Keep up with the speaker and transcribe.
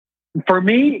For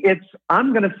me,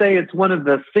 I'm going to say it's one of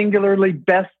the singularly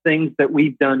best things that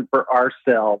we've done for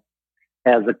ourselves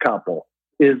as a couple,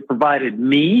 is provided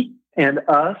me and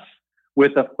us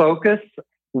with a focus.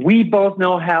 We both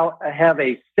know how to have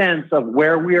a sense of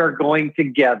where we are going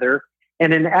together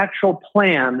and an actual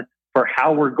plan for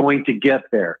how we're going to get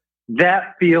there.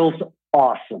 That feels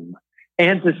awesome.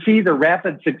 And to see the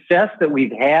rapid success that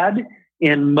we've had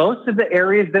in most of the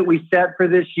areas that we set for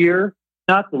this year,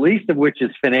 not the least of which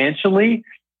is financially,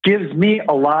 gives me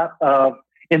a lot of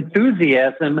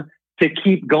enthusiasm to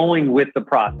keep going with the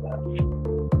process.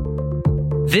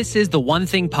 This is the One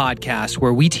Thing podcast,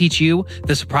 where we teach you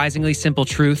the surprisingly simple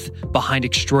truth behind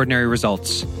extraordinary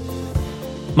results.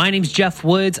 My name's Jeff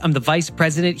Woods. I'm the vice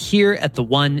president here at the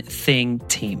One Thing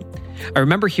team. I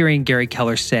remember hearing Gary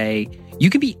Keller say, you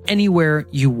can be anywhere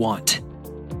you want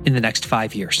in the next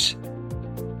 5 years.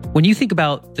 When you think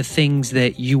about the things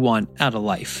that you want out of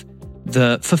life,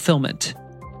 the fulfillment,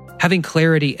 having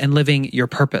clarity and living your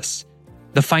purpose,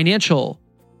 the financial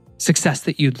success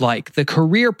that you'd like, the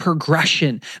career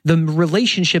progression, the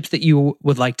relationships that you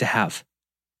would like to have,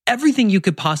 everything you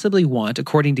could possibly want,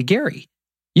 according to Gary,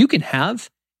 you can have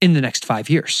in the next 5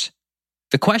 years.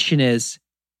 The question is,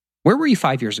 where were you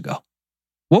 5 years ago?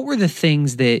 What were the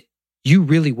things that you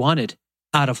really wanted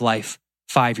out of life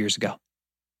 5 years ago?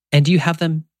 And do you have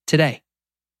them today?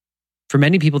 For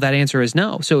many people, that answer is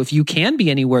no. So if you can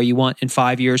be anywhere you want in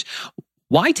 5 years,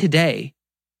 why today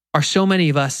are so many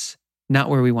of us not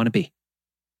where we want to be?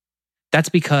 That's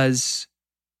because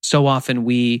so often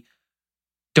we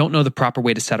don't know the proper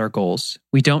way to set our goals.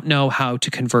 We don't know how to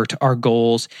convert our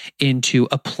goals into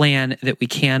a plan that we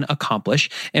can accomplish.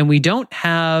 And we don't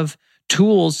have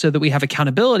tools so that we have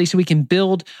accountability so we can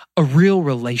build a real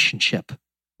relationship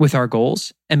with our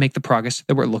goals and make the progress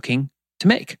that we're looking to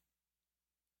make.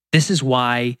 This is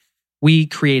why we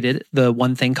created the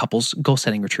One Thing Couples Goal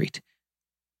Setting Retreat.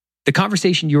 The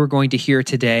conversation you are going to hear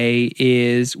today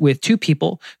is with two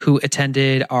people who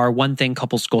attended our One Thing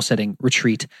Couples Goal Setting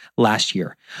Retreat last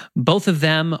year. Both of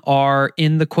them are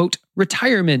in the, quote,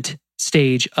 retirement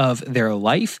stage of their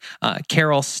life.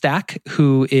 Carol Stack,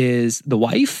 who is the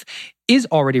wife, is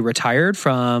already retired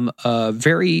from a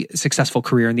very successful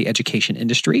career in the education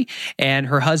industry. And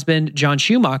her husband, John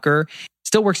Schumacher,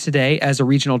 still works today as a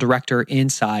regional director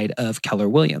inside of Keller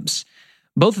Williams.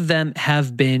 Both of them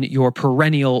have been your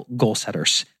perennial goal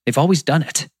setters. They've always done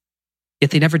it,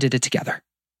 yet they never did it together.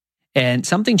 And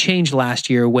something changed last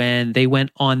year when they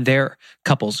went on their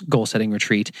couples goal setting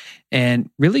retreat and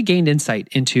really gained insight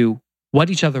into what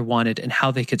each other wanted and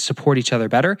how they could support each other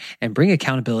better and bring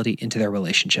accountability into their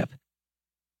relationship.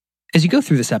 As you go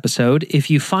through this episode, if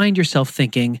you find yourself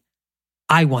thinking,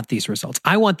 I want these results,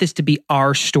 I want this to be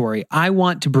our story, I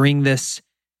want to bring this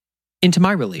into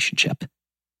my relationship,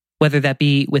 whether that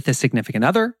be with a significant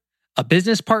other, a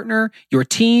business partner, your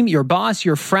team, your boss,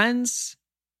 your friends,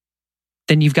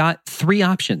 then you've got three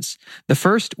options. The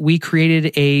first, we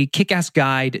created a kick-ass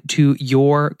guide to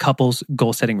your couple's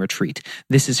goal-setting retreat.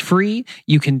 This is free.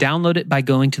 You can download it by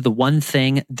going to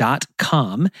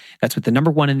theonething.com. That's with the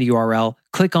number one in the URL.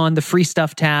 Click on the free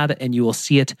stuff tab and you will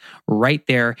see it right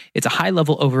there. It's a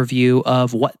high-level overview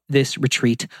of what this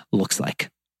retreat looks like.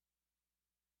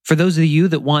 For those of you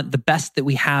that want the best that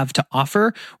we have to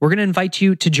offer, we're going to invite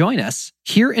you to join us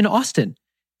here in Austin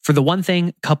for the One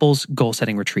Thing Couples Goal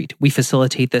Setting Retreat. We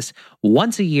facilitate this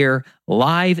once a year,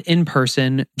 live in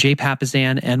person, Jay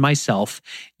Papazan and myself.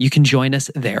 You can join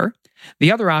us there.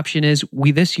 The other option is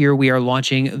this year we are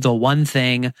launching the One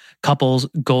Thing Couples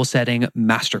Goal Setting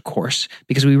Master Course,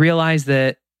 because we realize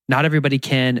that not everybody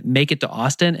can make it to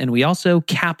Austin, and we also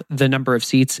cap the number of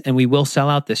seats, and we will sell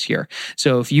out this year.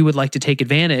 So if you would like to take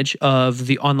advantage of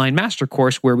the online master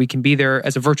course where we can be there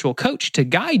as a virtual coach to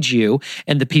guide you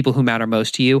and the people who matter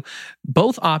most to you,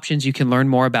 both options you can learn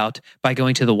more about by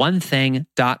going to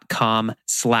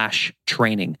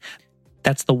theonething.com/training.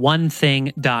 That's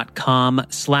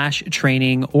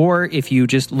theonething.com/training. Or if you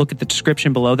just look at the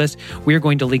description below this, we are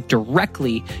going to link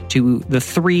directly to the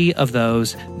three of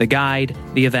those, the guide,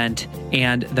 the event,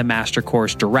 and the master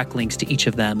course, direct links to each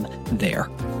of them there.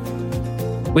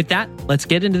 With that, let's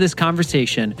get into this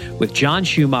conversation with John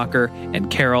Schumacher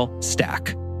and Carol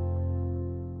Stack.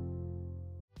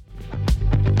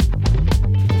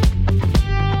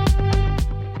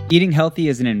 Eating healthy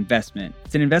is an investment.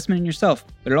 It's an investment in yourself,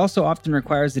 but it also often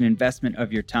requires an investment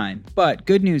of your time. But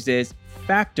good news is,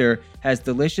 Factor has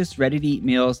delicious, ready-to-eat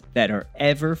meals that are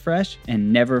ever fresh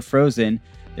and never frozen.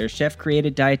 They're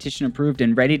chef-created, dietitian-approved,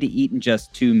 and ready to eat in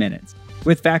just 2 minutes.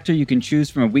 With Factor, you can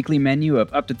choose from a weekly menu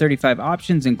of up to 35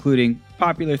 options, including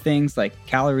popular things like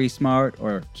Calorie Smart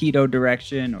or Keto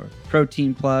Direction or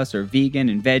Protein Plus or Vegan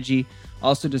and Veggie.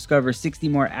 Also discover 60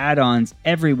 more add-ons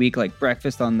every week like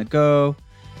breakfast on the go,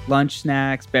 lunch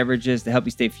snacks, beverages to help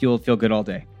you stay fueled, feel good all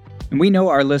day. And we know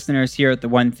our listeners here at The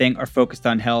One Thing are focused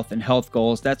on health and health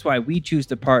goals. That's why we choose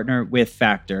to partner with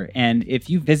Factor. And if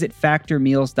you visit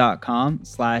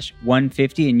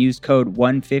factormeals.com/150 and use code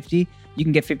 150, you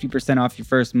can get 50% off your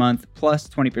first month plus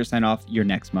 20% off your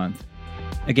next month.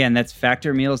 Again, that's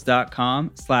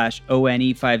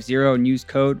factormeals.com/ONE50 and use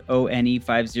code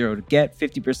ONE50 to get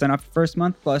 50% off your first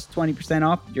month plus 20%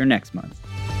 off your next month.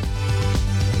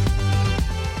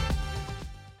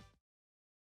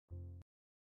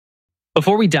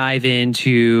 Before we dive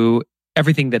into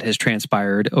everything that has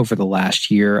transpired over the last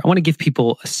year, I want to give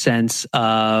people a sense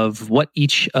of what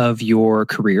each of your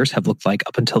careers have looked like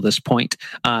up until this point.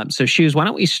 So Shoes, why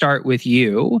don't we start with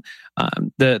you?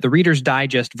 The Reader's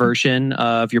Digest version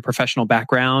of your professional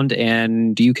background,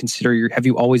 and do you consider have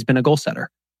you always been a goal setter?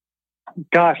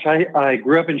 Gosh, I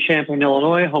grew up in Champaign,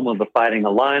 Illinois, home of the Fighting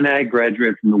Illini,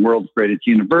 graduated from the world's greatest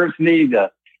university, the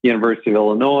University of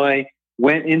Illinois.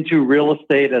 Went into real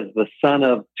estate as the son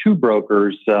of two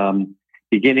brokers,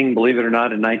 beginning, believe it or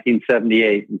not, in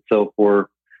 1978. And so for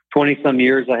 20-some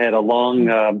years, I had a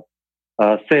long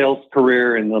sales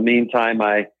career. In the meantime,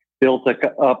 I built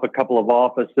up a couple of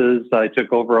offices. I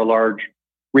took over a large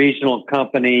regional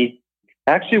company.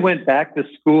 Actually went back to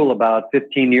school about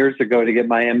 15 years ago to get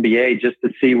my MBA just to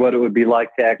see what it would be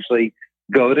like to actually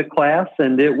go to class,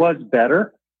 and it was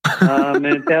better. And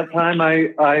at that time,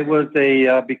 I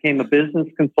became a business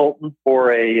consultant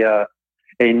for a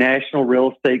national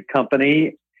real estate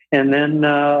company. And then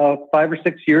 5 or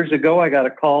 6 years ago, I got a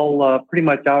call pretty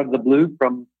much out of the blue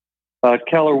from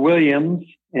Keller Williams,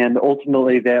 and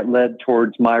ultimately that led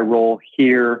towards my role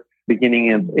here beginning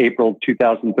in April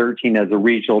 2013 as a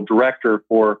regional director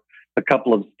for a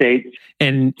couple of states.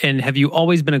 And have you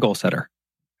always been a goal setter?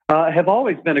 Have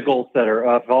always been a goal setter.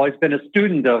 I've always been a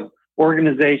student of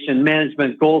organization,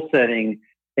 management, goal setting,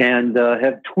 and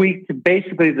have tweaked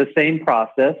basically the same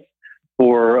process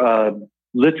for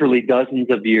literally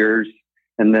dozens of years.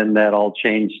 And then that all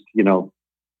changed,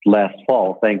 last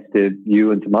fall, thanks to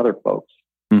you and some other folks.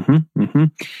 Mm-hmm, mm-hmm.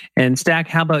 And Stack,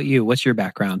 how about you? What's your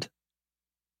background?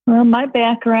 Well, my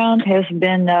background has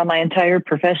been, my entire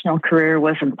professional career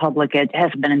has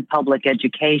been in public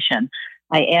education.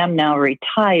 I am now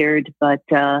retired, but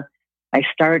I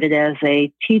started as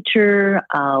a teacher.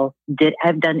 I've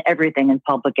done everything in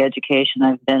public education.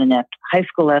 I've been a high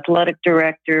school athletic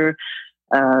director.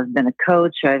 I've been a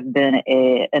coach. I've been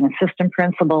an assistant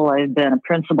principal. I've been a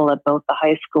principal at both the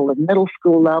high school and middle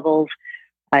school levels.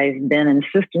 I've been an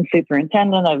assistant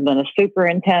superintendent. I've been a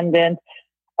superintendent.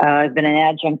 I've been an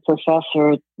adjunct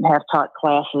professor, have taught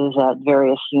classes at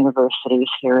various universities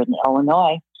here in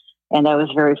Illinois. And I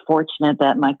was very fortunate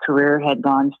that my career had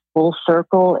gone full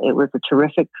circle. It was a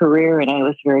terrific career, and I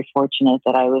was very fortunate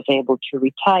that I was able to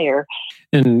retire.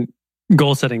 And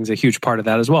goal setting is a huge part of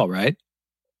that as well, right?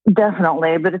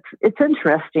 Definitely, but it's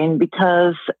interesting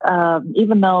because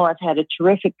even though I've had a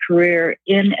terrific career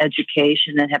in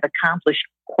education and have accomplished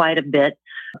quite a bit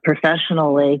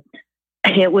professionally,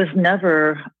 it was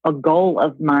never a goal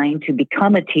of mine to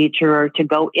become a teacher or to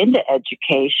go into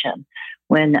education.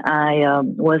 When I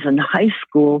was in high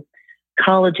school,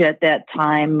 college at that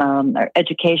time, or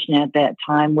education at that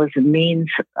time was a means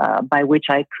by which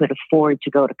I could afford to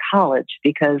go to college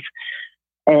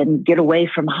and get away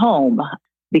from home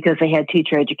because they had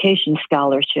teacher education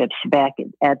scholarships back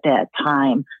at that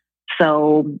time.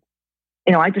 So,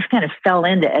 I just kind of fell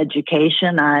into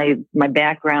education. My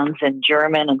background's in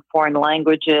German and foreign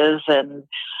languages, and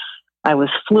I was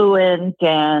fluent,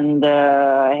 and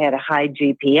I had a high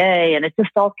GPA, and it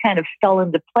just all kind of fell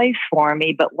into place for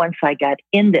me. But once I got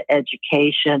into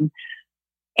education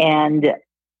and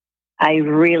I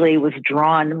really was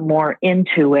drawn more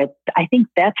into it, I think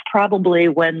that's probably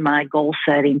when my goal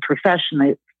setting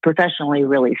professionally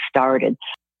really started.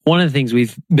 One of the things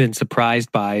we've been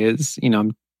surprised by is,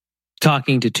 I'm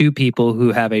talking to two people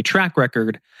who have a track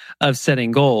record of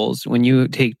setting goals. When you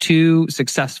take two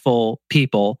successful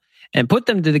people and put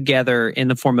them together in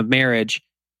the form of marriage,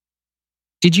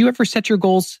 did you ever set your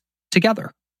goals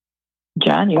together?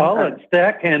 John, I'll let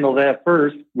Stack handle that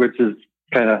first, which is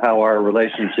kind of how our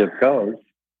relationship goes.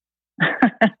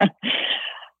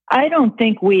 I don't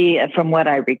think from what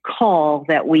I recall,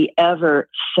 that we ever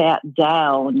sat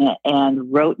down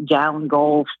and wrote down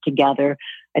goals together.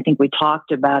 I think we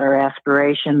talked about our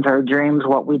aspirations, our dreams,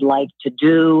 what we'd like to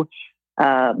do.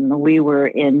 We were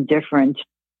in different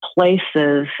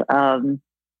places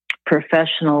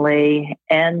professionally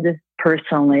and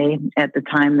personally at the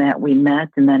time that we met,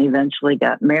 and then eventually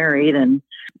got married. And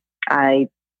I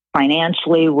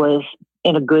financially was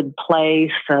in a good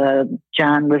place.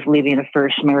 John was leaving a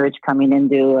first marriage, coming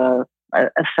into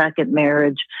a second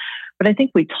marriage. But I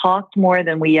think we talked more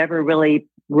than we ever really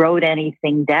wrote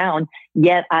anything down.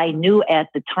 Yet I knew at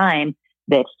the time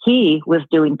that he was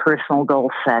doing personal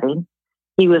goal setting.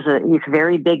 He's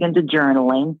very big into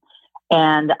journaling.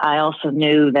 And I also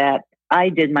knew that I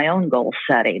did my own goal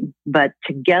setting. But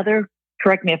together,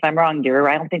 correct me if I'm wrong, dear,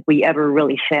 I don't think we ever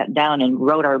really sat down and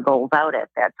wrote our goals out at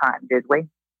that time, did we?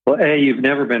 Well, A, you've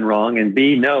never been wrong. And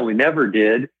B, no, we never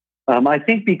did. I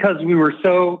think because we were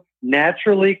so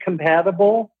naturally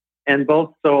compatible and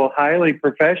both so highly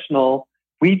professional,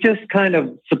 we just kind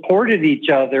of supported each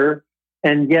other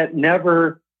and yet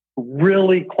never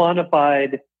really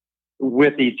quantified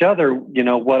with each other,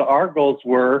 what our goals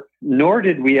were, nor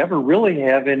did we ever really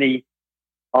have any,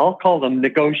 I'll call them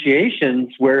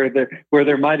negotiations where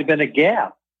there might have been a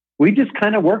gap. We just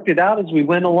kind of worked it out as we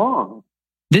went along.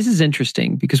 This is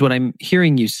interesting because what I'm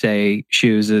hearing you say,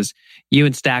 Shoes, is you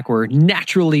and Stack were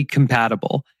naturally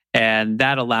compatible, and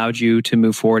that allowed you to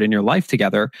move forward in your life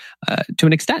together to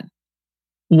an extent.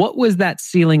 What was that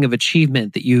ceiling of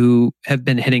achievement that you have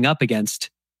been hitting up against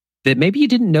that maybe you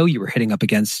didn't know you were hitting up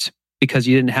against because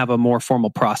you didn't have a more formal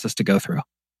process to go through?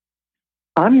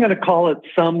 I'm going to call it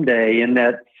someday, in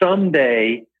that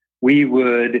someday we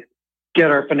would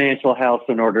get our financial house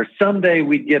in order. Someday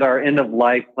we'd get our end of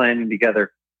life planning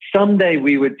together. Someday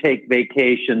we would take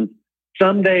vacations.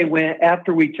 Someday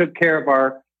after we took care of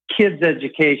our kids'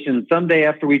 education, someday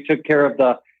after we took care of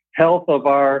the health of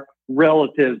our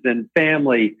relatives and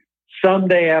family,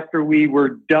 someday after we were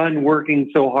done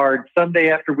working so hard, someday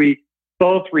after we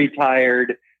both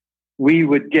retired, we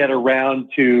would get around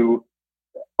to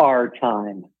our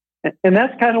time. And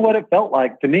that's kind of what it felt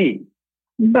like to me.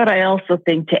 But I also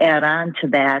think, to add on to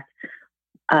that,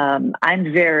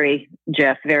 I'm very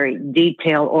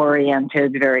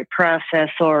detail-oriented, very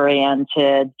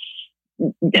process-oriented.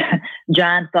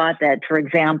 John thought that, for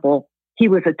example, he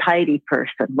was a tidy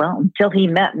person. Well, until he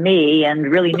met me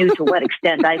and really knew to what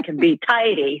extent I can be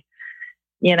tidy,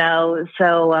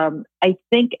 So I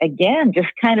think, again, just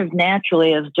kind of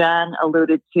naturally, as John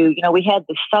alluded to, we had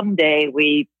the someday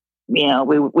we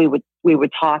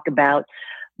would talk about.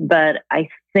 But I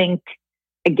think,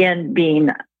 again, being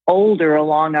older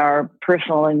along our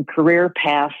personal and career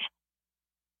paths,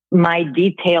 my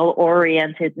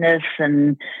detail-orientedness,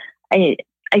 and I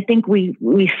think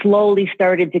we slowly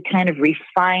started to kind of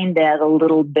refine that a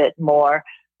little bit more,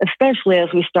 especially as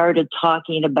we started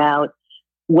talking about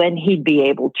when he'd be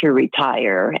able to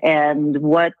retire and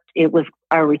what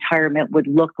our retirement would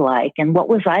look like, and what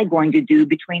was I going to do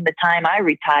between the time I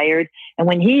retired and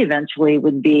when he eventually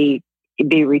would be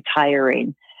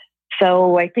retiring.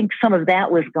 So I think some of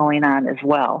that was going on as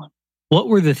well. What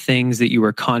were the things that you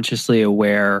were consciously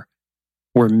aware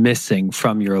were missing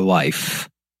from your life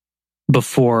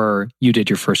before you did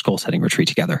your first goal setting retreat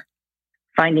together?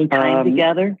 Finding time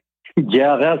together.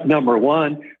 Yeah, that's number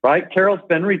one, right? Carol's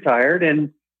been retired,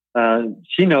 and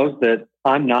she knows that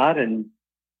I'm not and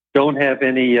don't have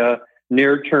any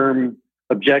near-term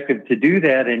objective to do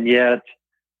that. And yet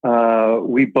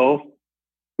we've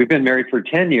been married for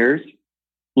 10 years.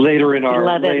 Later in our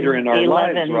 11,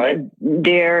 lives, right?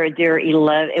 Dear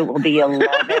 11. It will be 11.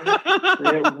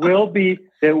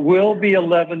 It will be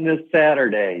 11 this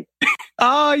Saturday.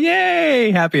 Oh,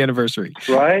 yay! Happy anniversary!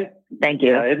 Right? Thank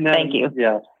you. Thank you.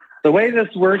 Yeah. The way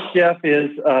this works, Jeff,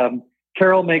 is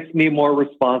Carol makes me more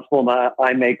responsible, and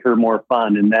I make her more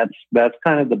fun, and that's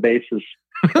kind of the basis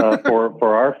for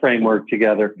our framework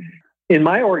together. In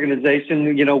my organization,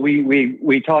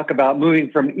 we talk about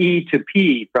moving from E to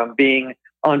P, from being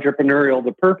entrepreneurial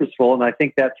to purposeful, and I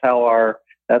think that's how our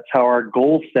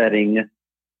goal setting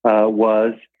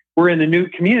was. We're in a new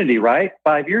community, right?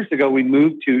 5 years ago, we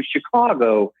moved to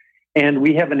Chicago, and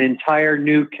we have an entire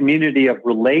new community of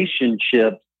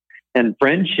relationships and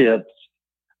friendships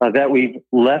that we've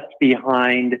left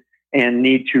behind and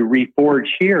need to reforge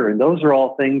here. And those are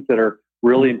all things that are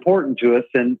really important to us,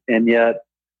 and yet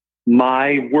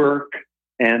my work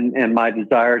and my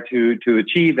desire to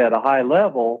achieve at a high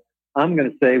level, I'm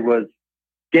going to say, was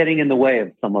getting in the way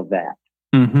of some of that.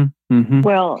 Mm-hmm. Mm-hmm.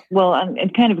 Well,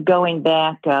 and kind of going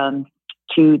back to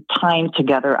time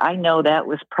together, I know that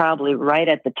was probably right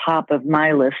at the top of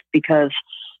my list, because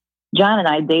John and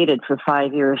I dated for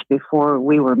 5 years before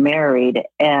we were married.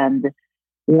 And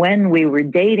when we were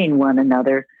dating one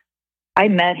another, I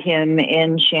met him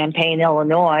in Champaign,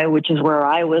 Illinois, which is where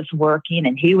I was working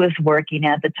and he was working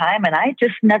at the time. And I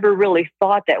just never really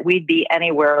thought that we'd be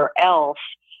anywhere else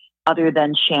other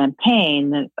than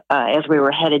Champaign as we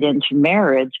were headed into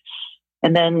marriage.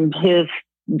 And then his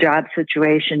job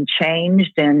situation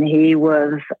changed and he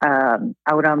was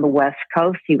out on the West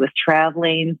Coast. He was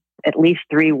traveling at least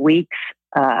 3 weeks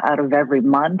out of every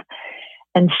month.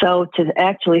 And so to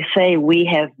actually say we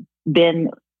have been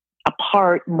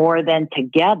apart more than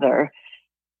together,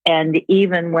 and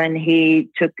even when he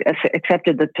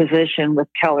accepted the position with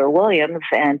Keller Williams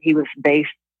and he was based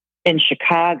in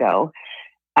Chicago,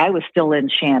 I was still in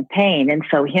Champaign. And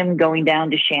so him going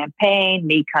down to Champaign,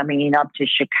 me coming up to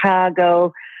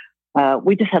Chicago,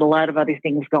 we just had a lot of other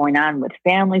things going on with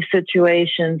family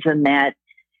situations and that.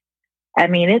 I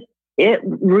mean, it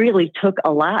really took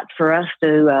a lot for us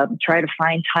to try to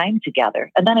find time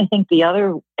together. And then I think the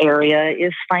other area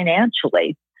is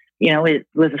financially. You know, it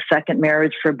was a second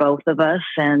marriage for both of us.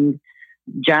 And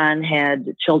John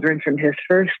had children from his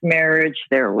first marriage.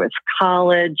 There was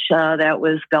college that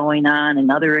was going on and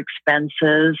other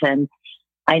expenses. And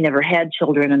I never had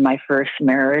children in my first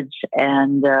marriage.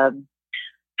 And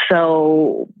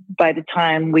so by the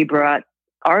time we brought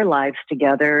our lives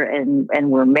together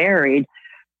and were married,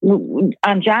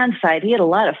 on John's side, he had a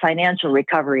lot of financial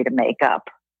recovery to make up.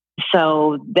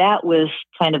 So that was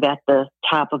kind of at the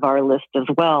top of our list as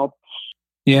well.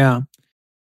 Yeah.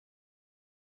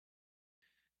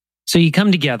 So you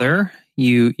come together,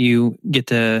 you get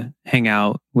to hang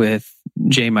out with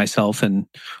Jay, myself, and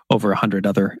over 100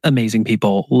 other amazing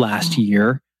people last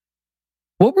year.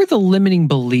 What were the limiting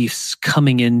beliefs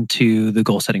coming into the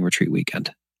goal setting retreat weekend?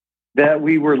 That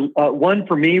we were, one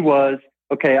for me was,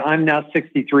 okay, I'm now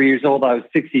 63 years old. I was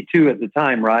 62 at the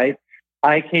time, right?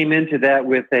 I came into that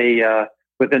with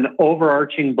an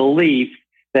overarching belief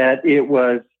that it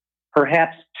was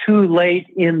perhaps too late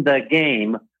in the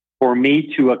game for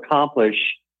me to accomplish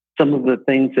some of the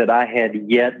things that I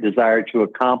had yet desired to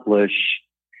accomplish,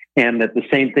 and that the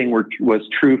same thing was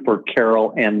true for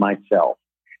Carol and myself.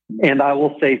 And I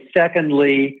will say,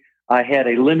 secondly, I had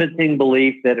a limiting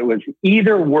belief that it was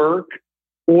either work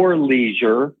or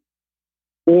leisure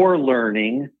or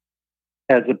learning,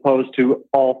 as opposed to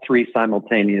all three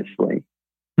simultaneously.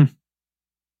 How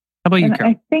about you,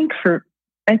 Carol?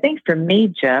 I think for me,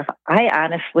 Jeff, I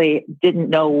honestly didn't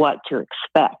know what to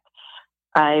expect.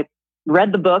 I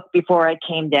read the book before I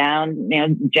came down. You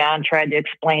know, John tried to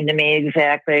explain to me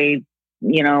exactly,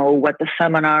 you know, what the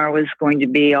seminar was going to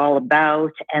be all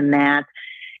about and that.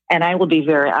 And I will be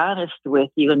very honest with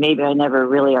you, and maybe I never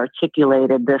really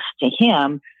articulated this to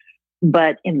him,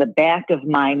 but in the back of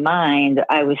my mind,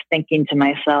 I was thinking to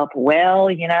myself,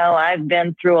 well, you know, I've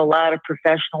been through a lot of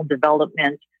professional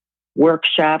development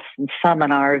workshops and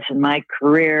seminars in my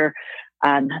career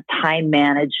on time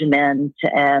management.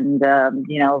 And,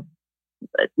 you know,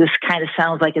 this kind of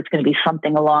sounds like it's going to be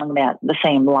something along the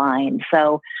same line.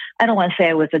 So I don't want to say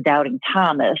I was a doubting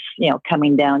Thomas, you know,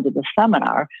 coming down to the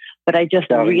seminar, but I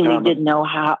just really didn't know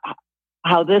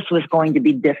how this was going to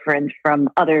be different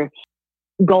from other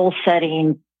goal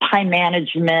setting, time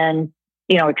management,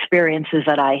 you know, experiences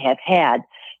that I have had.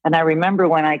 And I remember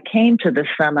when I came to the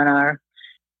seminar,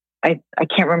 I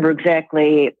can't remember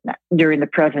exactly during the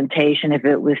presentation if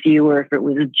it was you or if it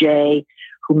was Jay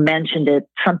who mentioned it,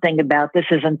 something about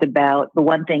the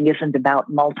one thing isn't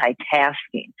about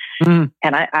multitasking. Mm.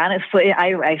 And I honestly,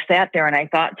 I sat there and I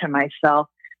thought to myself,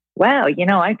 wow, you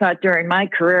know, I thought during my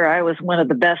career I was one of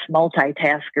the best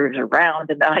multitaskers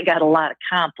around and I got a lot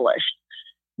accomplished.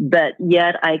 But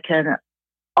yet I can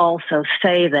also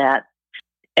say that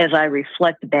as I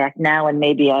reflect back now, and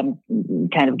maybe I'm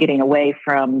kind of getting away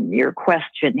from your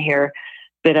question here,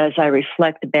 but as I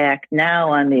reflect back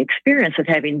now on the experience of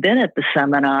having been at the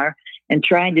seminar and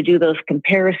trying to do those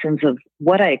comparisons of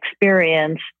what I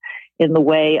experienced in the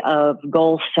way of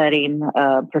goal setting,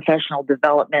 professional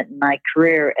development in my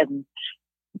career and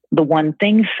the One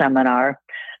Thing seminar,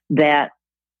 that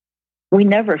we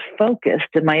never focused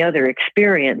in my other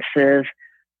experiences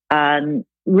on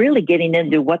really getting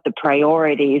into what the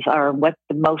priorities are and what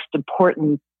the most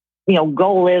important, you know,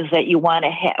 goal is that you want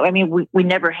to have. I mean, we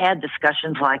never had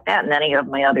discussions like that in any of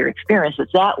my other experiences.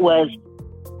 That was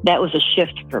a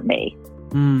shift for me.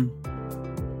 Mm.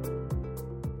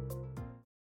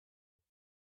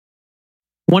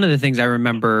 One of the things I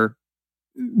remember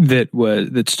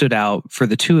that stood out for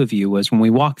the two of you was when we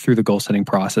walked through the goal setting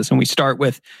process and we start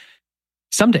with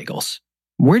someday goals.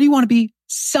 Where do you want to be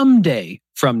someday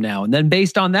from now? And then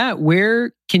based on that,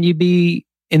 where can you be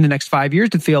in the next 5 years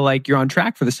to feel like you're on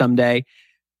track for the someday?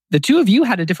 The two of you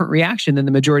had a different reaction than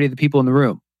the majority of the people in the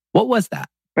room. What was that?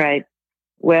 Right.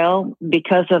 Well,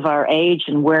 because of our age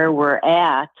and where we're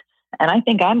at, and I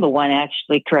think I'm the one,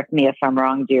 actually, correct me if I'm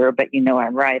wrong, dear, but you know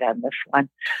I'm right on this one.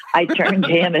 I turned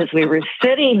to him as we were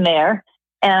sitting there,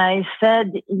 and I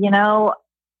said,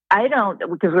 I don't,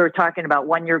 because we were talking about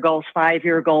 1-year goals,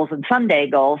 5-year goals, and someday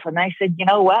goals. And I said, you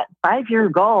know what? 5-year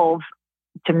goals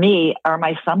to me are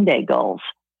my someday goals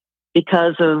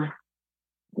because of,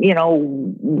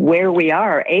 where we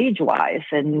are age-wise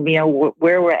and,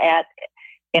 where we're at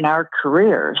in our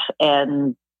careers.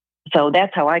 And so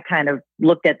that's how I kind of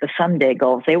looked at the someday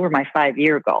goals. They were my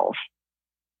 5-year goals.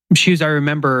 Shoes, I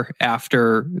remember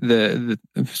after the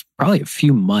probably a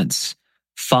few months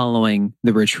following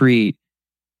the retreat,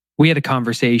 we had a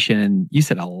conversation and you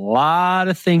said a lot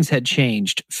of things had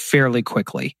changed fairly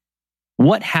quickly.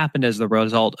 What happened as the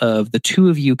result of the two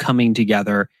of you coming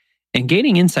together and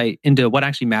gaining insight into what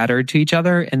actually mattered to each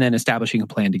other and then establishing a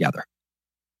plan together?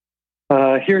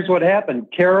 Here's what happened.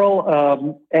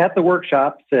 Carol, at the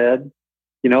workshop said,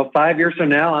 5 years from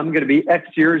now, I'm going to be X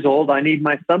years old. I need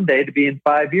my someday to be in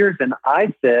 5 years. And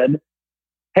I said,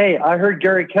 hey, I heard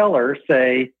Gary Keller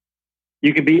say,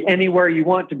 you can be anywhere you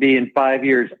want to be in 5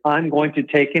 years. I'm going to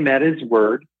take him at his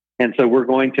word. And so we're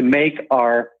going to make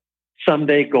our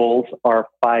someday goals our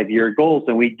 5-year goals.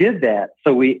 And we did that.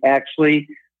 So we actually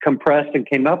compressed and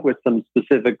came up with some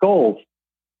specific goals.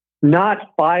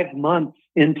 Not 5 months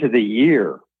into the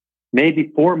year,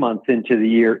 maybe 4 months into the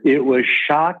year, it was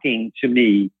shocking to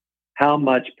me how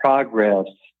much progress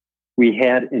we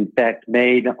had in fact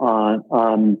made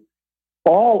on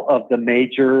all of the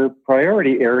major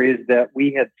priority areas that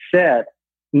we had set,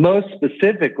 most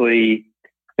specifically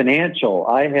financial.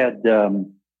 I had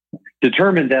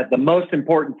determined that the most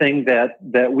important thing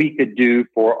that we could do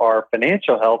for our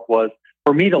financial health was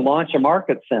for me to launch a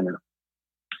market center.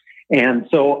 And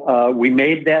so we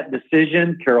made that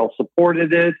decision. Carol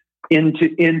supported it.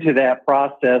 Into that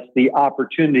process, the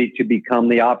opportunity to become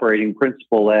the operating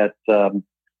principal at the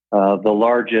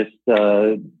largest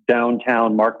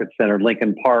downtown market center,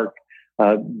 Lincoln Park,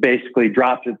 basically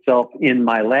dropped itself in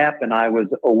my lap, and I was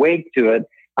awake to it.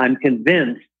 I'm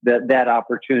convinced that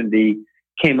opportunity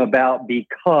came about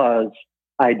because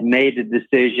I'd made a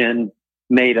decision,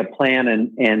 made a plan,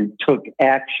 and took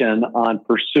action on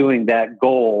pursuing that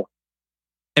goal.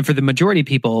 And for the majority of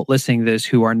people listening to this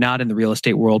who are not in the real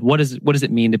estate world, what does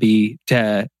it mean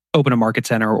to open a market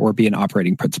center or be an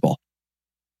operating principal?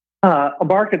 A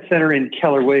market center in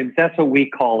Keller Williams, that's what we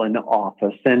call an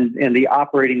office. And the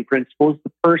operating principal is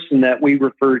the person that we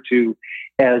refer to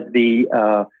as the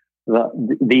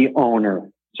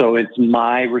owner. So it's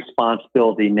my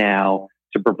responsibility now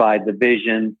to provide the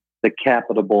vision, the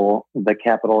capital and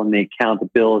the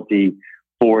accountability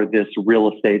for this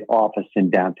real estate office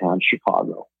in downtown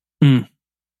Chicago.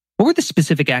 What were the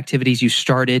specific activities you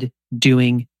started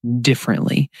doing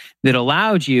differently that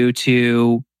allowed you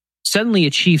to suddenly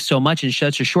achieve so much in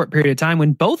such a short period of time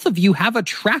when both of you have a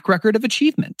track record of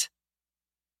achievement?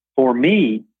 For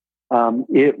me,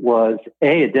 it was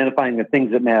identifying the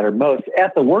things that matter most.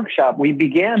 At the workshop, we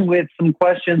began with some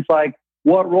questions like,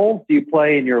 what roles do you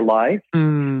play in your life?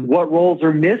 What roles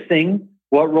are missing?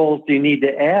 What roles do you need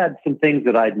to add? Some things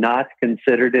that I'd not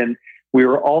considered. And we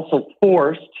were also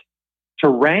forced to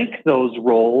rank those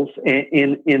roles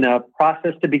in a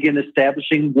process to begin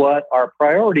establishing what our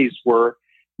priorities were.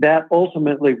 That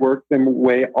ultimately worked their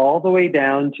way all the way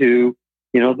down to,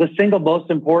 the single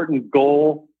most important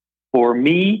goal for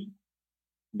me,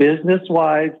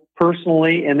 business-wise,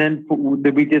 personally, and then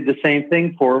we did the same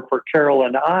thing for Carol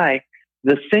and I.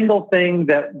 The single thing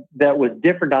that was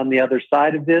different on the other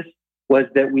side of this was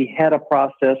that we had a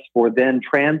process for then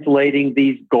translating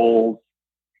these goals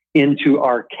into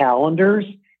our calendars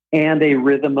and a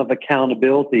rhythm of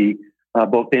accountability,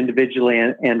 both individually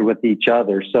and with each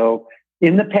other. So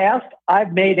in the past,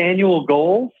 I've made annual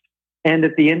goals, and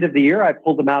at the end of the year, I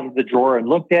pulled them out of the drawer and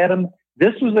looked at them.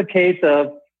 This was a case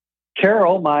of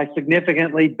Carol, my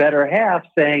significantly better half,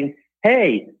 saying,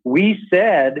 hey, we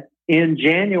said in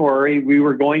January we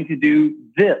were going to do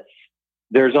this.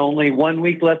 There's only 1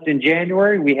 week left in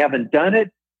January. We haven't done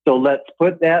it, so let's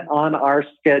put that on our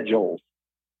schedules.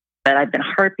 That I've been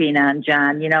harping on,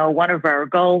 John. One of our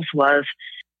goals was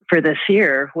for this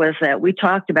year was that we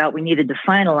talked about we needed to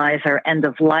finalize our end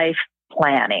of life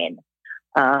planning.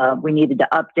 We needed to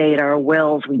update our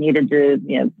wills. We needed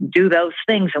to do those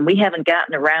things, and we haven't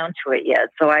gotten around to it yet.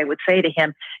 So I would say to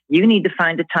him, you need to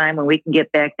find a time when we can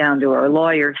get back down to our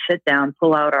lawyer, sit down,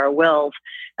 pull out our wills,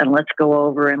 and let's go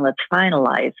over and let's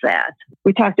finalize that.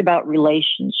 We talked about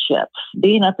relationships.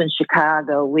 Being up in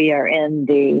Chicago, we are in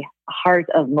the heart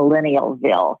of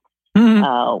Millennialville.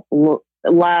 Mm-hmm.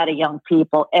 a lot of young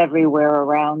people everywhere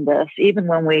around us. Even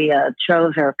when we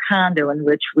chose our condo in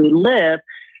which we live,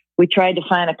 we tried to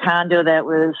find a condo that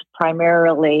was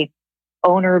primarily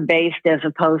owner-based as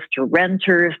opposed to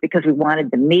renters because we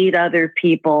wanted to meet other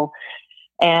people.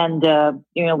 And,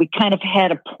 we kind of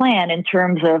had a plan in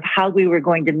terms of how we were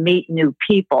going to meet new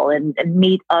people and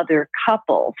meet other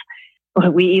couples.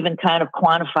 We even kind of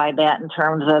quantified that in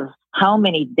terms of how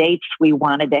many dates we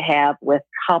wanted to have with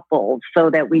couples so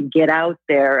that we'd get out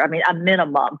there. I mean, a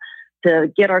minimum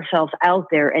to get ourselves out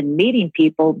there and meeting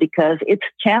people, because it's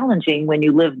challenging when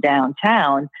you live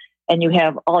downtown and you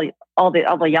have all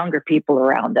the younger people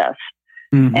around us.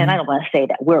 Mm-hmm. And I don't want to say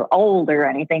that we're old or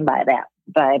anything by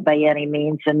any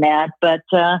means in that, but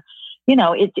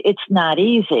it's not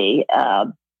easy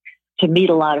to meet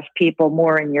a lot of people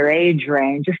more in your age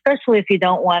range, especially if you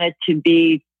don't want it to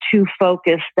be too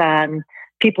focused on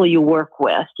people you work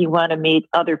with. You want to meet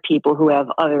other people who have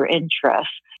other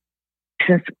interests.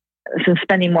 Since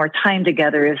spending more time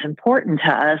together is important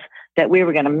to us, that we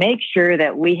were going to make sure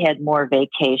that we had more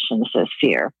vacations this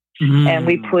year. Mm. And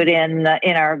we put in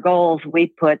our goals, we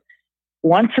put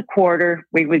once a quarter,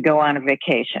 we would go on a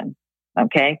vacation.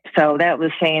 Okay. So that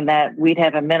was saying that we'd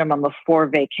have a minimum of 4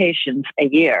 vacations a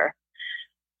year.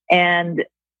 And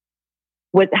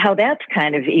how that's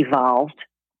kind of evolved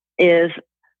is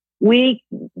we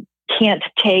can't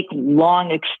take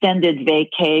long extended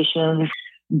vacations,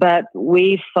 but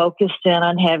we focused in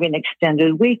on having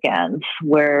extended weekends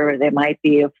where there might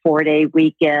be a 4-day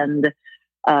weekend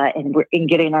and we're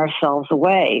getting ourselves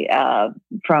away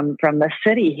from the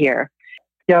city here.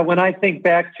 Yeah, when I think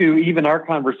back to even our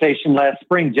conversation last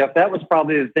spring, Jeff, that was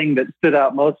probably the thing that stood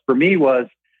out most for me was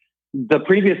the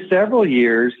previous several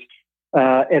years.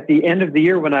 At the end of the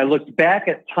year, when I looked back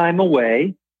at time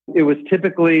away, it was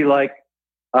typically like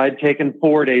I'd taken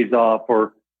 4 days off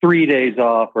or 3 days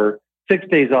off or 6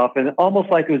 days off, and almost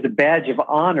like it was a badge of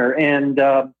honor. And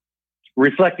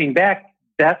reflecting back,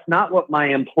 that's not what my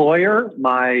employer,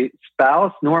 my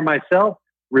spouse, nor myself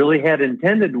really had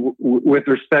intended with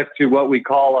respect to what we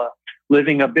call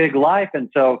living a big life. And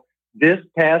so this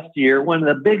past year, one of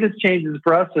the biggest changes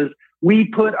for us is we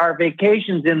put our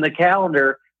vacations in the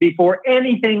calendar before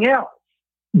anything else.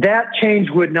 That change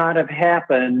would not have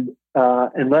happened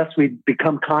unless we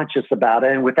become conscious about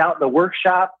it. And without the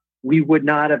workshop, we would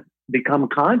not have become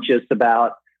conscious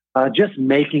about just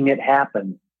making it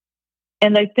happen.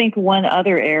 And I think one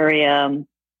other area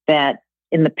that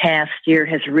in the past year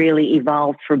has really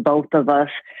evolved for both of us,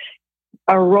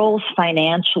 our roles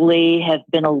financially have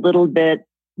been a little bit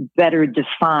better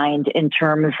defined in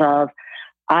terms of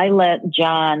I let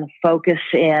John focus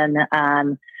in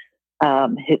on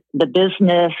the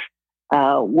business,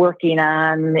 working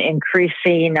on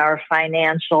increasing our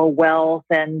financial wealth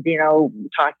and,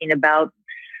 talking about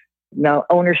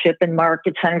ownership in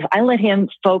market centers. I let him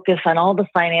focus on all the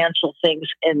financial things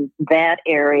in that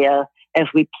area as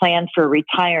we plan for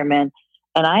retirement.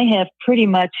 And I have pretty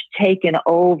much taken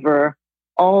over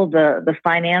all the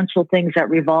financial things that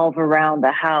revolve around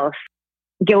the house,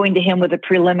 going to him with a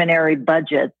preliminary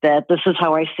budget that this is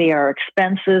how I see our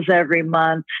expenses every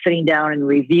month, sitting down and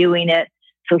reviewing it.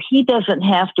 So he doesn't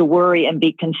have to worry and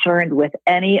be concerned with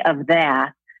any of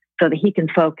that so that he can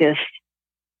focus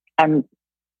on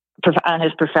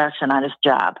his profession, on his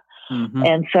job. Mm-hmm.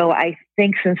 And so I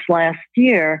think since last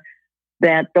year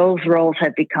that those roles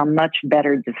have become much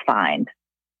better defined.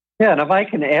 Yeah, and if I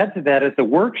can add to that, at the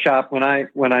workshop, when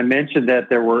I mentioned that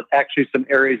there were actually some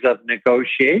areas of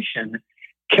negotiation,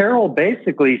 Carol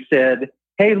basically said,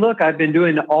 hey, look, I've been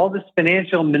doing all this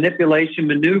financial manipulation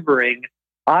maneuvering.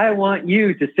 I want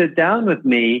you to sit down with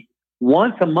me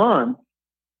once a month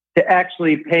to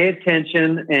actually pay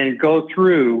attention and go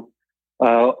through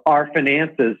our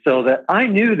finances, so that I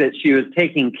knew that she was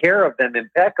taking care of them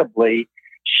impeccably.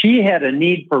 She had a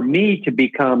need for me to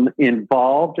become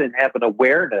involved and have an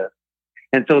awareness.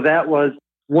 And so that was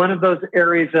one of those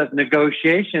areas of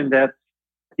negotiation that,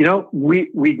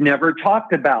 we'd never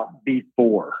talked about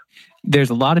before. There's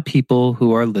a lot of people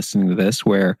who are listening to this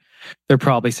where they're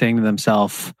probably saying to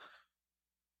themselves,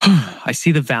 I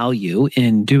see the value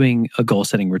in doing a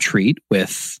goal-setting retreat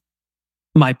with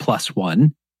my plus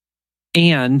one,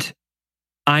 and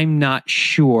I'm not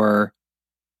sure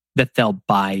that they'll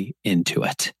buy into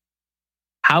it.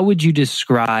 How would you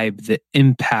describe the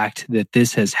impact that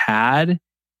this has had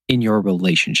in your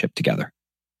relationship together?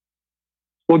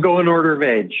 We'll go in order of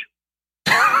age.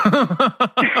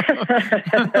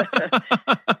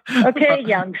 Okay,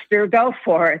 youngster, go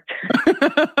for it.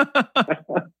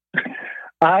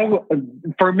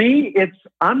 For me,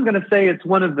 I'm going to say it's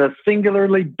one of the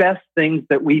singularly best things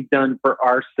that we've done for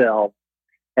ourselves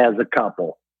as a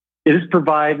couple. It has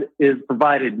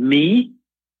provided me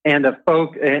and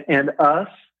us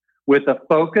with a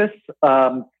focus.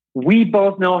 We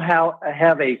both know how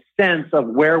have a sense of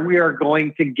where we are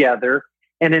going together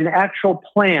and an actual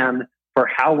plan for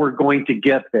how we're going to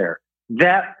get there.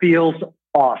 That feels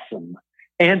awesome.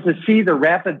 And to see the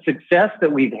rapid success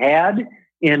that we've had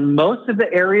in most of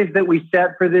the areas that we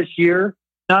set for this year,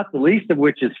 not the least of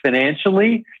which is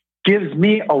financially, gives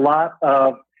me a lot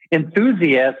of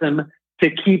enthusiasm to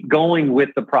keep going with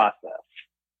the process.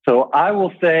 So I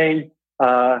will say,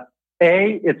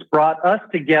 it's brought us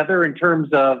together in terms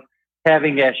of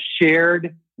having a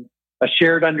shared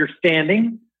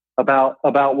understanding about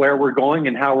where we're going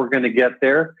and how we're going to get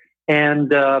there.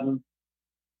 And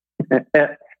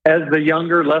as the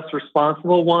younger, less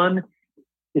responsible one,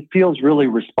 it feels really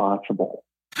responsible.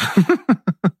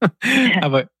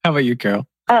 How about you, Carol?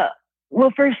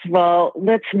 Well, first of all,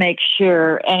 let's make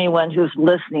sure anyone who's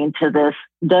listening to this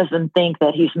doesn't think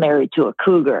that he's married to a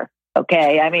cougar.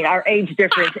 Okay. I mean, our age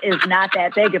difference is not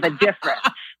that big of a difference.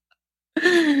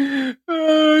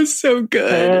 Oh, so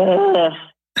good.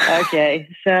 Okay.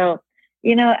 So,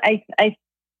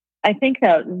 I think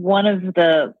that one of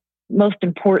the most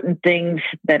important things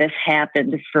that has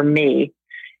happened for me,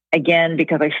 again,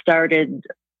 because I started,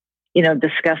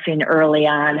 discussing early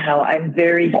on how I'm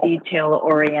very detail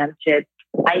oriented.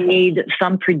 I need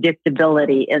some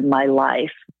predictability in my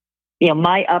life.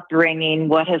 My upbringing,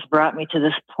 what has brought me to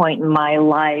this point in my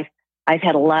life, I've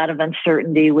had a lot of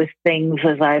uncertainty with things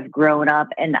as I've grown up,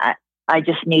 and I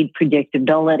just need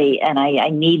predictability, and I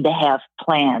need to have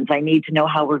plans. I need to know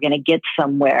how we're going to get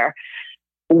somewhere.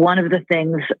 One of the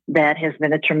things that has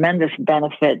been a tremendous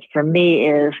benefit for me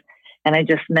is, and I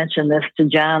just mentioned this to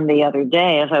John the other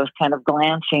day as I was kind of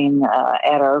glancing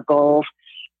at our goals,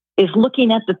 is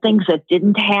looking at the things that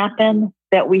didn't happen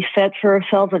that we set for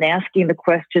ourselves and asking the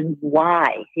question,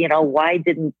 why? Why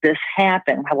didn't this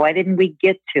happen? Why didn't we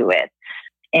get to it?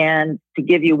 And to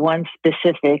give you one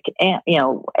specific,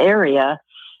 area,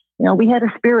 we had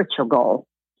a spiritual goal,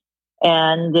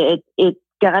 and it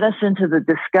got us into the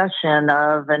discussion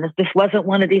of, and if this wasn't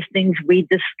one of these things we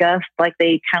discussed, like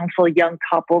they counsel young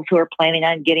couples who are planning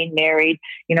on getting married,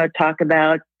 talk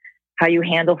about how you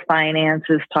handle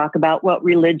finances, talk about what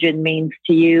religion means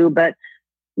to you. But,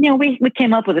 we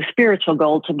came up with a spiritual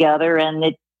goal together,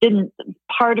 and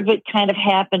part of it kind of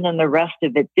happened and the rest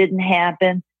of it didn't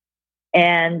happen.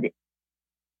 And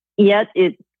yet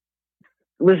it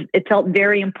felt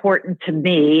very important to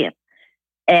me.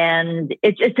 And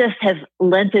it just has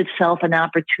lent itself an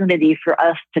opportunity for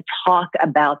us to talk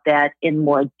about that in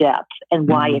more depth and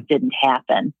why it didn't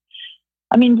happen.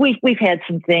 I mean, we've had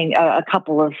a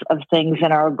couple of things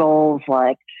in our goals,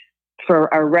 like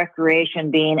for our recreation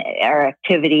being our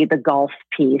activity, the golf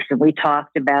piece. And we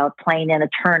talked about playing in a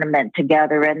tournament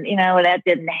together, and, that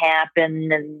didn't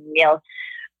happen. And,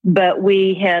 but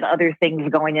we had other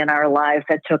things going in our lives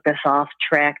that took us off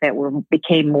track that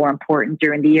became more important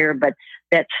during the year. But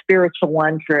that spiritual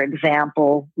one, for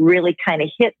example, really kind of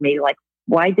hit me, like,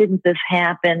 why didn't this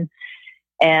happen?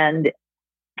 And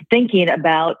thinking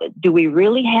about, do we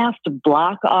really have to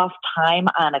block off time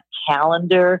on a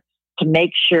calendar to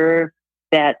make sure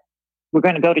that we're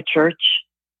going to go to church?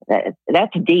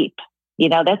 That's deep.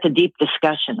 That's a deep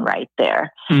discussion right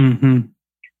there. Mm-hmm.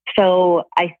 So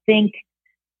I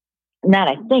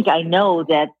know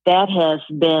that has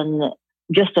been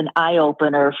just an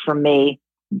eye-opener for me,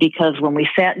 because when we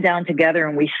sat down together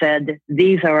and we said,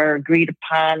 these are our agreed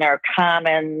upon, our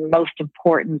common, most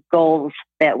important goals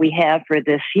that we have for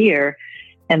this year,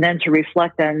 and then to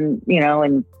reflect on,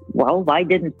 why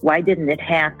didn't it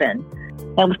happen?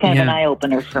 That was kind of an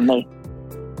eye-opener for me.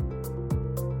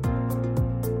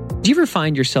 Do you ever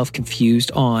find yourself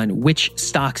confused on which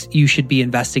stocks you should be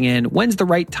investing in? When's the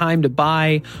right time to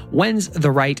buy? When's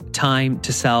the right time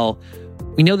to sell?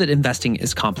 We know that investing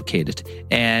is complicated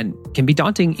and can be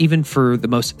daunting even for the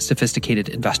most sophisticated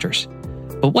investors.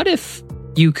 But what if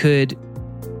you could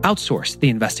outsource the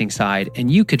investing side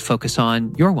and you could focus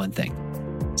on your one thing,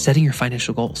 setting your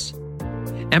financial goals?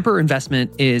 Emperor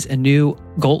Investment is a new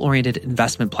goal-oriented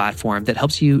investment platform that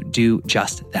helps you do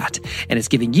just that. And it's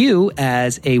giving you,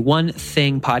 as a One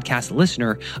Thing podcast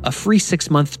listener, a free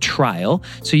 6-month trial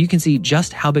so you can see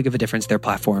just how big of a difference their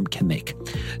platform can make.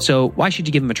 So why should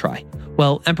you give them a try?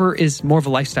 Well, Emperor is more of a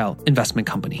lifestyle investment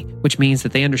company, which means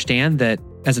that they understand that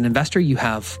as an investor, you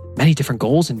have many different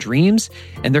goals and dreams,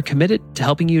 and they're committed to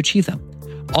helping you achieve them.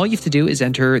 All you have to do is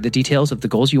enter the details of the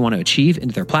goals you want to achieve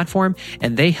into their platform,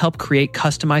 and they help create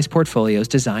customized portfolios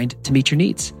designed to meet your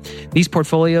needs. These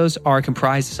portfolios are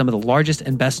comprised of some of the largest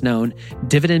and best known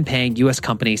dividend-paying U.S.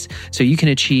 companies, so you can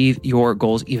achieve your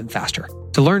goals even faster.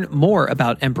 To learn more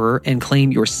about Emperor and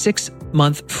claim your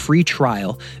 6-month free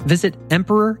trial, visit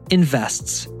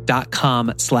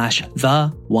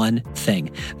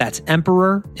emperorinvests.com/the1thing. That's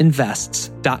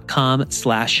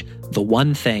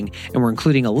emperorinvests.com/the1thing. And we're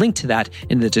including a link to that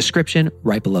in the description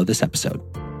right below this episode.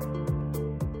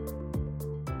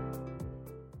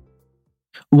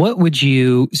 What would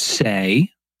you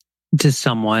say to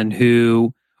someone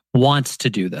who wants to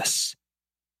do this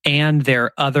and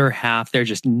their other half, they're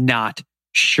just not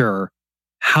sure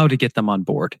how to get them on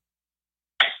board?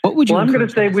 What would you? Well, I'm going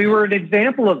to say we were an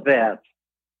example of that.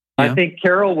 Yeah. I think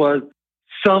Carol was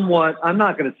somewhat, I'm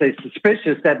not going to say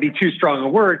suspicious, that'd be too strong a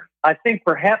word. I think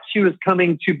perhaps she was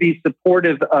coming to be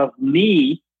supportive of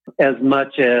me as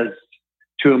much as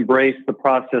to embrace the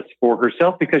process for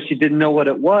herself because she didn't know what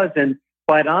it was. And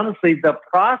quite honestly, the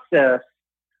process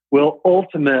will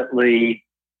ultimately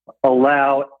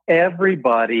allow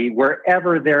everybody,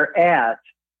 wherever they're at,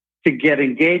 to get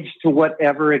engaged to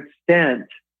whatever extent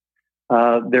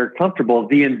they're comfortable.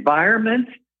 The environment,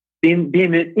 being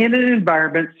in an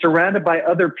environment surrounded by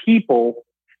other people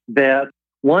that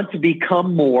want to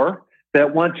become more,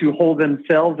 that want to hold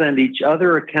themselves and each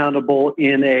other accountable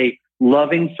in a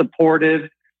loving, supportive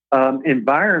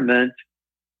environment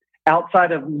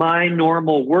outside of my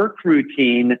normal work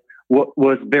routine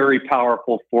was very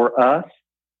powerful for us.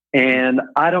 And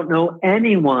I don't know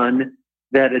anyone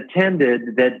that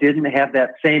attended that didn't have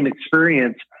that same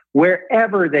experience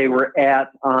wherever they were at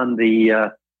on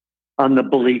the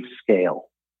belief scale.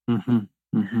 Mm-hmm.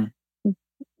 Mm-hmm.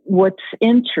 What's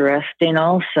interesting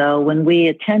also, when we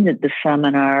attended the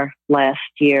seminar last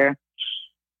year,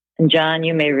 and John,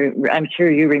 you may, I'm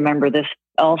sure you remember this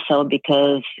also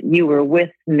because you were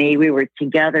with me. We were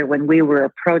together when we were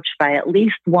approached by at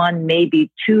least one, maybe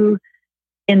two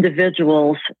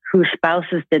individuals whose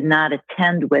spouses did not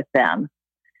attend with them.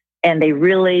 And they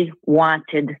really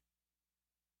wanted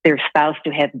their spouse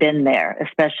to have been there,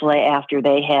 especially after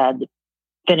they had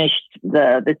finished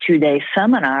the 2-day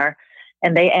seminar.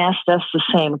 And they asked us the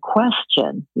same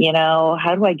question,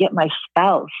 how do I get my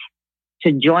spouse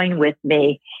to join with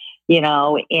me,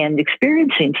 in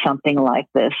experiencing something like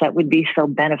this that would be so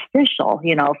beneficial,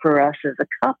 for us as a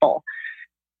couple.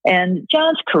 And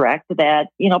John's correct that,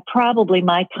 probably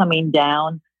my coming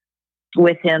down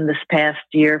with him this past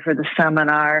year for the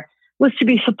seminar was to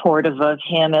be supportive of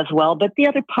him as well. But the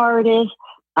other part is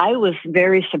I was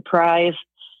very surprised,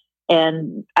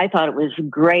 and I thought it was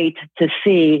great to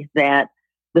see that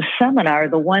the seminar,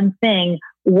 the one thing,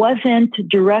 wasn't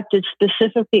directed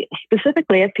specifically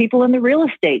at people in the real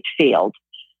estate field.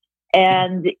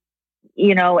 And,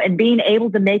 and being able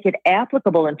to make it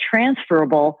applicable and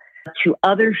transferable to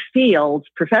other fields,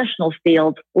 professional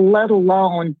fields, let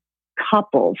alone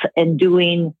couples, and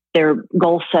doing their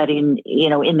goal setting,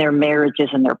 in their marriages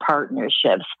and their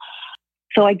partnerships.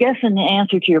 So I guess in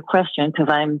answer to your question, because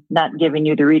I'm not giving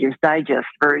you the Reader's Digest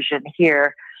version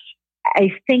here,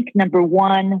 I think number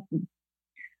one,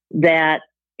 that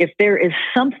if there is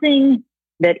something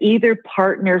that either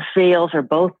partner feels or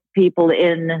both people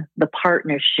in the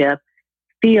partnership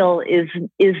feel is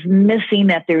missing,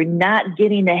 that they're not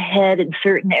getting ahead in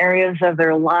certain areas of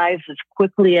their lives as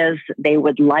quickly as they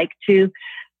would like to,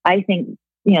 I think,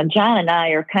 John and I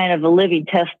are kind of a living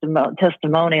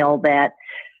testimonial that,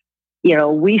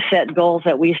 we set goals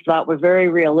that we thought were very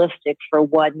realistic for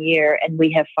 1 year, and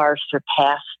we have far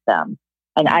surpassed them.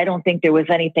 And I don't think there was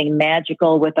anything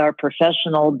magical with our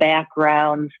professional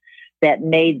backgrounds that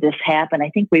made this happen. I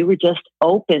think we were just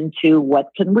open to what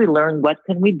can we learn, what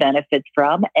can we benefit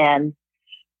from, and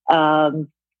the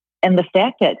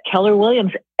fact that Keller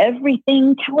Williams,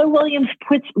 everything Keller Williams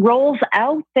rolls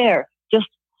out there, just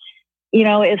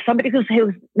as somebody who's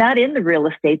not in the real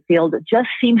estate field, it just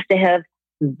seems to have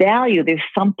value. There's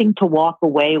something to walk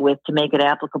away with to make it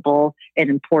applicable and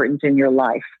important in your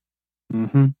life.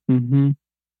 Mm-hmm. Mm-hmm.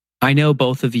 I know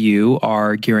both of you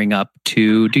are gearing up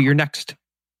to do your next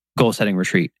goal setting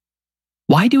retreat.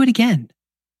 Why do it again?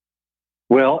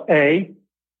 Well,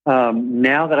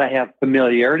 now that I have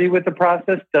familiarity with the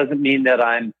process doesn't mean that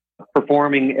I'm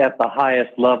performing at the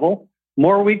highest level.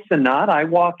 More weeks than not, I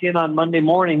walk in on Monday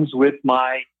mornings with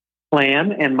my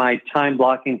plan and my time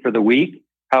blocking for the week.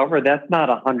 However, that's not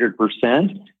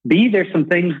 100%. B, there's some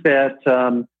things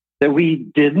that we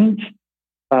didn't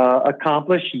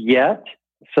accomplish yet.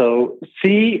 So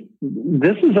C,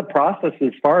 this is a process.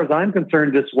 As far as I'm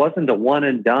concerned, this wasn't a one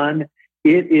and done.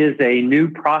 it is a new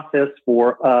process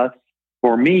for us,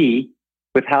 for me,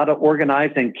 with how to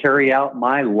organize and carry out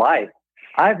my life.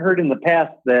 I've heard in the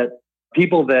past that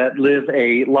people that live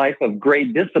a life of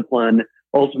great discipline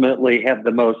ultimately have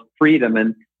the most freedom.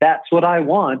 And that's what I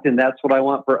want. And that's what I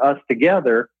want for us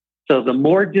together. So the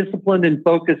more disciplined and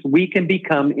focused we can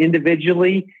become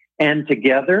individually and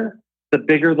together, the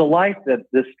bigger the life that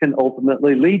this can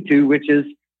ultimately lead to, which is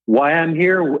why I'm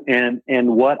here and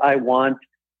what I want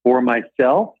for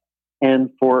myself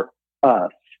and for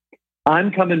us.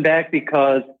 I'm coming back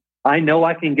because I know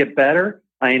I can get better.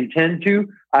 I intend to.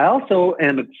 I also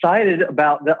am excited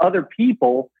about the other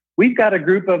people. We've got a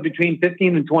group of between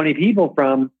 15 and 20 people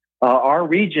from our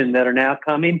region that are now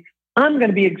coming. I'm going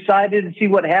to be excited to see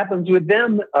what happens with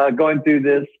them going through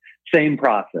this same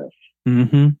process.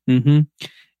 Mm-hmm. Mm-hmm. And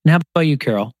how about you,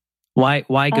 Carol? Why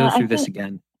go through this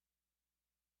again?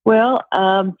 Well,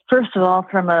 first of all,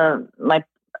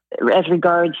 as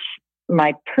regards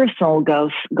my personal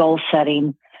goal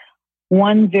setting,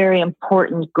 one very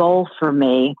important goal for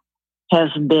me has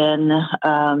been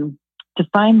to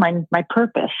find my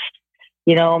purpose.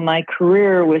 You know, my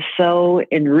career was so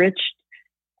enriched,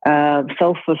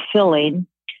 so fulfilling,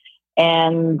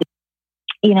 and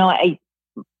you know,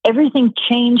 everything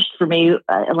changed for me.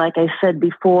 Like I said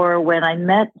before, when I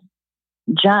met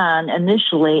John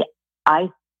initially, I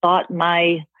thought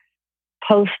my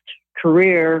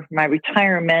post-career, my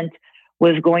retirement,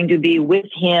 was going to be with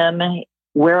him,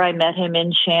 where I met him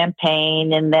in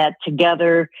Champaign, and that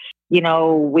together, you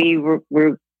know, we were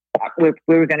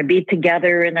going to be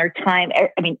together in our time.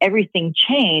 I mean, everything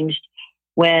changed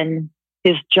when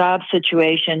his job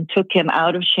situation took him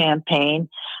out of Champaign.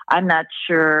 I'm not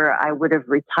sure I would have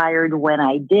retired when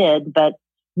I did, but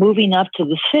moving up to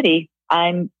the city,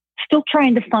 I'm still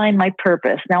trying to find my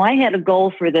purpose. Now, I had a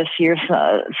goal for this year,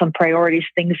 some priorities,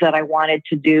 things that I wanted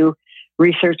to do,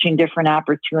 researching different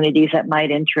opportunities that might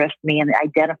interest me and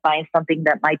identifying something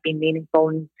that might be meaningful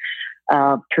and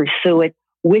pursue it,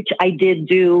 which I did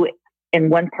do in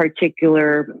one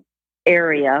particular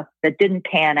area that didn't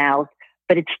pan out,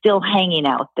 but it's still hanging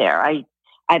out there.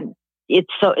 It's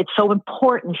so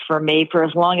important for me, for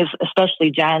as long as,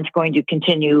 especially John's going to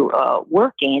continue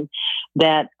working,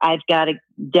 that I've got to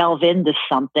delve into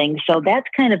something. So that's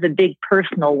kind of a big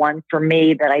personal one for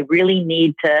me that I really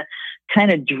need to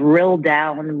kind of drill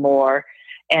down more.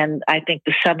 And I think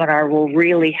the seminar will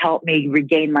really help me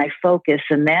regain my focus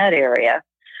in that area.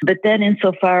 But then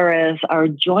insofar as our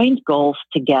joint goals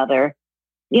together,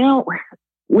 you know,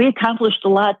 we accomplished a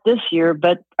lot this year,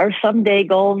 but our someday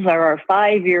goals are our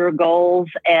 5-year goals.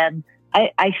 And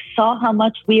I saw how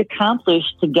much we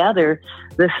accomplished together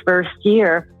this first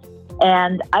year.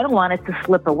 And I don't want it to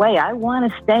slip away. I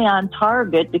want to stay on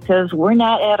target because we're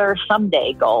not at our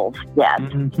someday goals yet.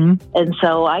 Mm-hmm. And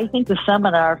so I think the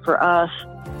seminar for us,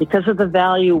 because of the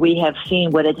value we have seen,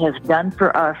 what it has done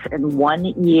for us in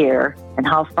 1 year and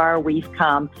how far we've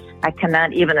come, I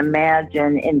cannot even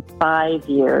imagine in 5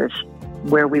 years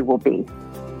where we will be.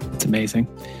 It's amazing.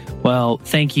 Well,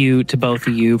 thank you to both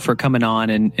of you for coming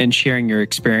on and sharing your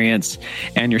experience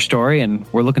and your story.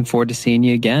 And we're looking forward to seeing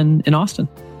you again in Austin.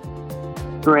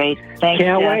 Great. Thank you.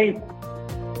 Can't wait.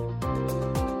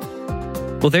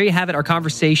 Well, there you have it, our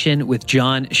conversation with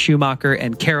John Schumacher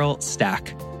and Carol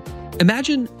Stack.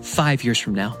 Imagine 5 years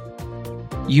from now,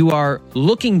 you are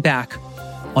looking back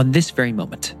on this very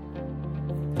moment.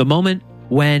 The moment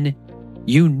when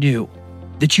you knew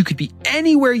that you could be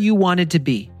anywhere you wanted to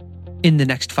be in the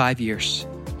next 5 years.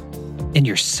 And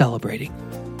you're celebrating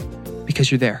because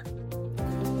you're there.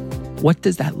 What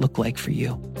does that look like for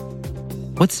you?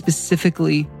 What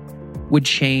specifically would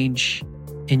change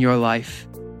in your life?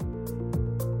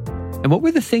 And what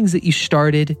were the things that you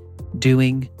started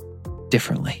doing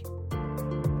differently?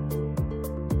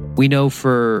 We know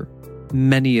for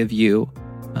many of you,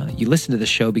 you listen to the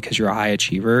show because you're a high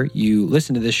achiever. You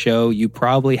listen to this show, you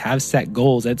probably have set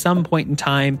goals at some point in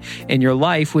time in your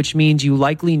life, which means you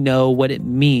likely know what it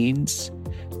means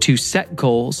to set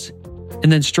goals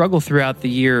and then struggle throughout the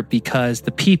year because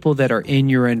the people that are in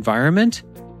your environment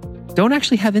don't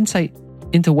actually have insight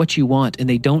into what you want and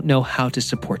they don't know how to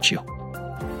support you.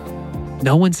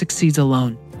 No one succeeds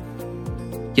alone,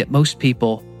 yet most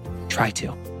people try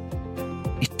to.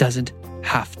 It doesn't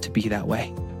have to be that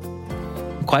way.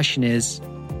 The question is,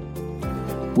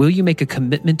 will you make a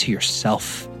commitment to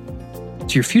yourself,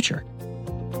 to your future,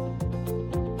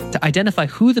 to identify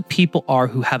who the people are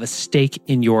who have a stake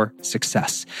in your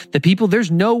success? The people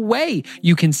there's no way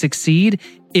you can succeed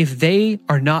if they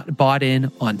are not bought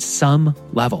in on some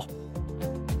level.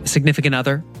 A significant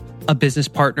other, a business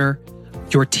partner,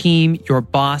 your team, your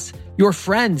boss, your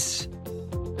friends.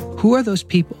 Who are those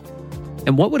people?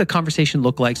 And what would a conversation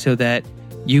look like so that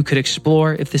you could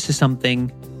explore if this is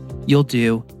something you'll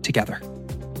do together?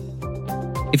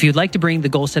 If you'd like to bring the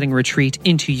goal setting retreat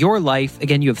into your life,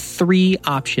 again, you have 3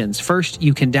 options. First,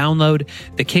 you can download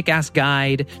the kick-ass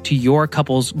guide to your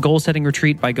couple's goal setting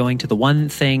retreat by going to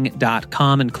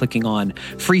theonething.com and clicking on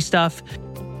free stuff.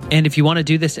 And if you want to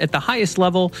do this at the highest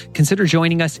level, consider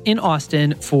joining us in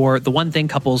Austin for the One Thing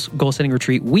Couples Goal Setting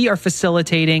Retreat. We are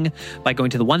facilitating by going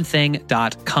to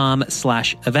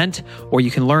theonething.com/event, or you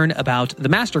can learn about the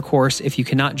master course if you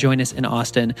cannot join us in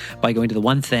Austin by going to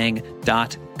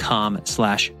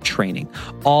theonething.com/training.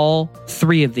 All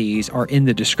 3 of these are in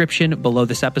the description below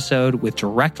this episode with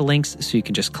direct links, so you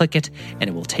can just click it and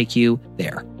it will take you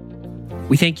there.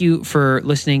 We thank you for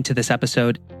listening to this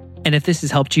episode. And if this has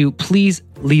helped you, please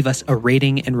leave us a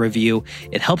rating and review.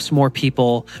 It helps more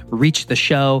people reach the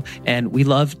show, and we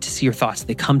love to see your thoughts.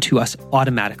 They come to us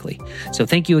automatically. So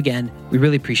thank you again. We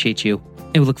really appreciate you,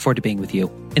 and we look forward to being with you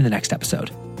in the next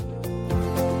episode.